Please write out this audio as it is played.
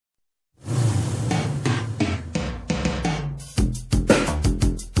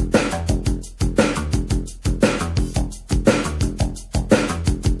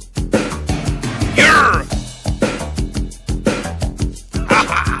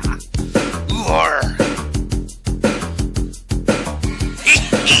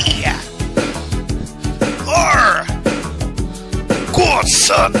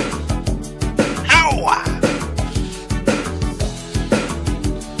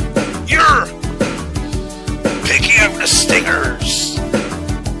stingers.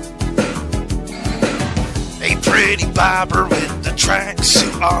 A pretty barber with the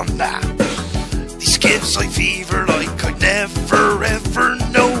tracksuit on now. These gives like fever like I'd never ever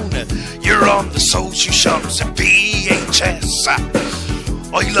known. You're on the social shops and PHS.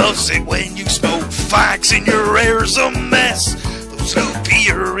 I loves it when you smoke fags and your hair's a mess. Those loopy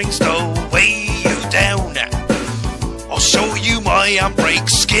earrings don't weigh you down. I'll show you my handbrake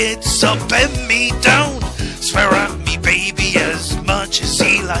skids up and me down. Swear at me baby as much as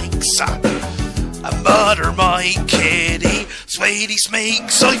he likes. And butter my kitty, Sweaty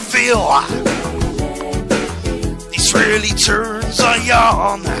makes I feel. This really turns I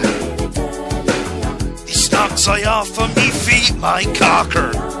on. This knocks I off of me feet, my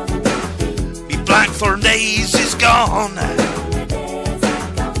cocker. Me blackthorn days is gone.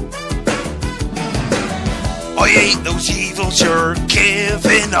 I hate those evils you're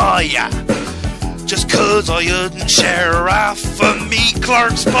giving, just 'cause I couldn't share half of me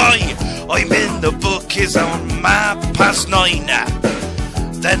Clark's pie. I'm in the bookies on 9:30.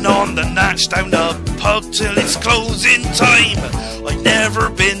 Then on the natch down the pub till it's closing time. I've never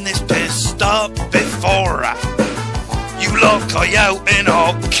been this pissed up before. You lock I out and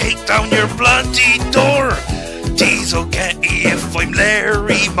I'll kick down your bloody door. Diesel get me if I'm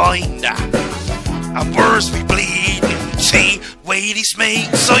Larry Mind. And worse me bleeding tea, weighty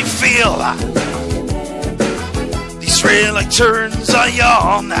makes I feel. These real like turns I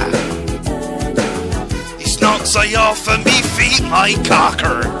on. These knocks I off of me feet, my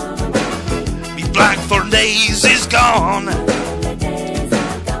cocker. Me blackthorn days is gone.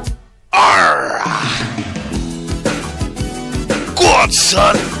 Arr! Go on,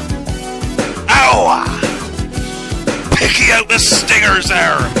 son. Ow! Picking out the stingers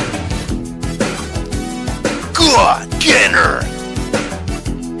there. Good, get her.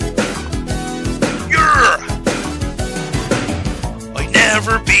 I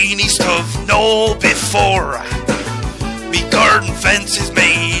never been east of no before. Me garden fence is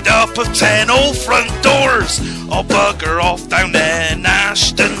made up of 10 old front doors. I'll bugger off down then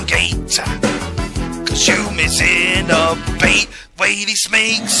Ashton Gate, 'cause you missing a bait. Weighty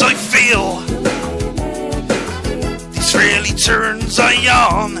makes I feel. This really turns I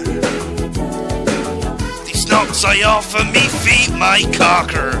on. These knocks I off of me feet, my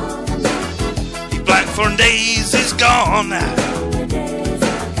cocker. Me blackthorn days is gone.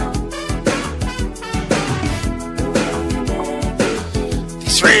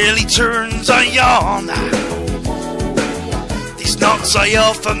 These really turns I on. These knocks I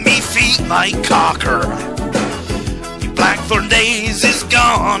off of me feet, my cocker. Me blackthorn days is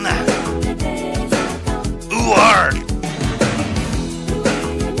gone. Ooh, hard.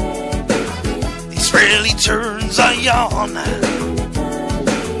 These really turns I on.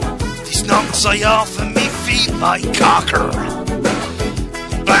 These knocks I off of me feet, my cocker.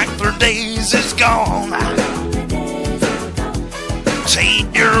 Me blackthorn days is gone.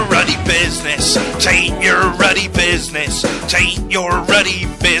 Tain't your ruddy business, tain't your ruddy business, tain't your ruddy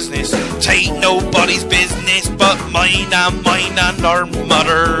business, tain't nobody's business but mine and our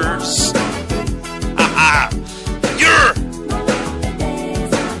mothers. Ha-ha! You're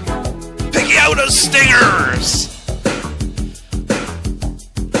picking out of stingers!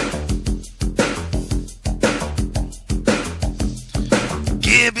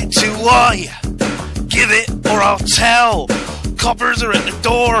 Give it to I, give it or I'll tell. Coppers are at the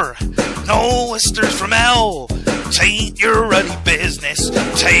door, no oysters from hell. Tain't your ruddy business,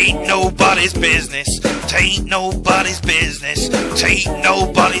 tain't nobody's business, tain't nobody's business, tain't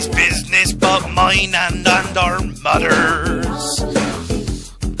nobody's business but mine and our mothers.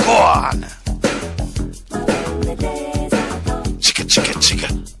 Go on. Chicka chicka chicka.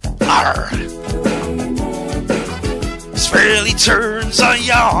 Arr. This really turns I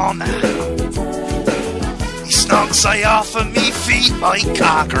on. Knocks I off of me feet, my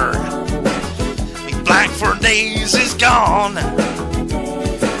cocker. Me blackthorn days is gone.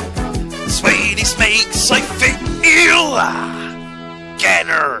 Sweaty makes I feel. Get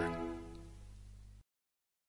her.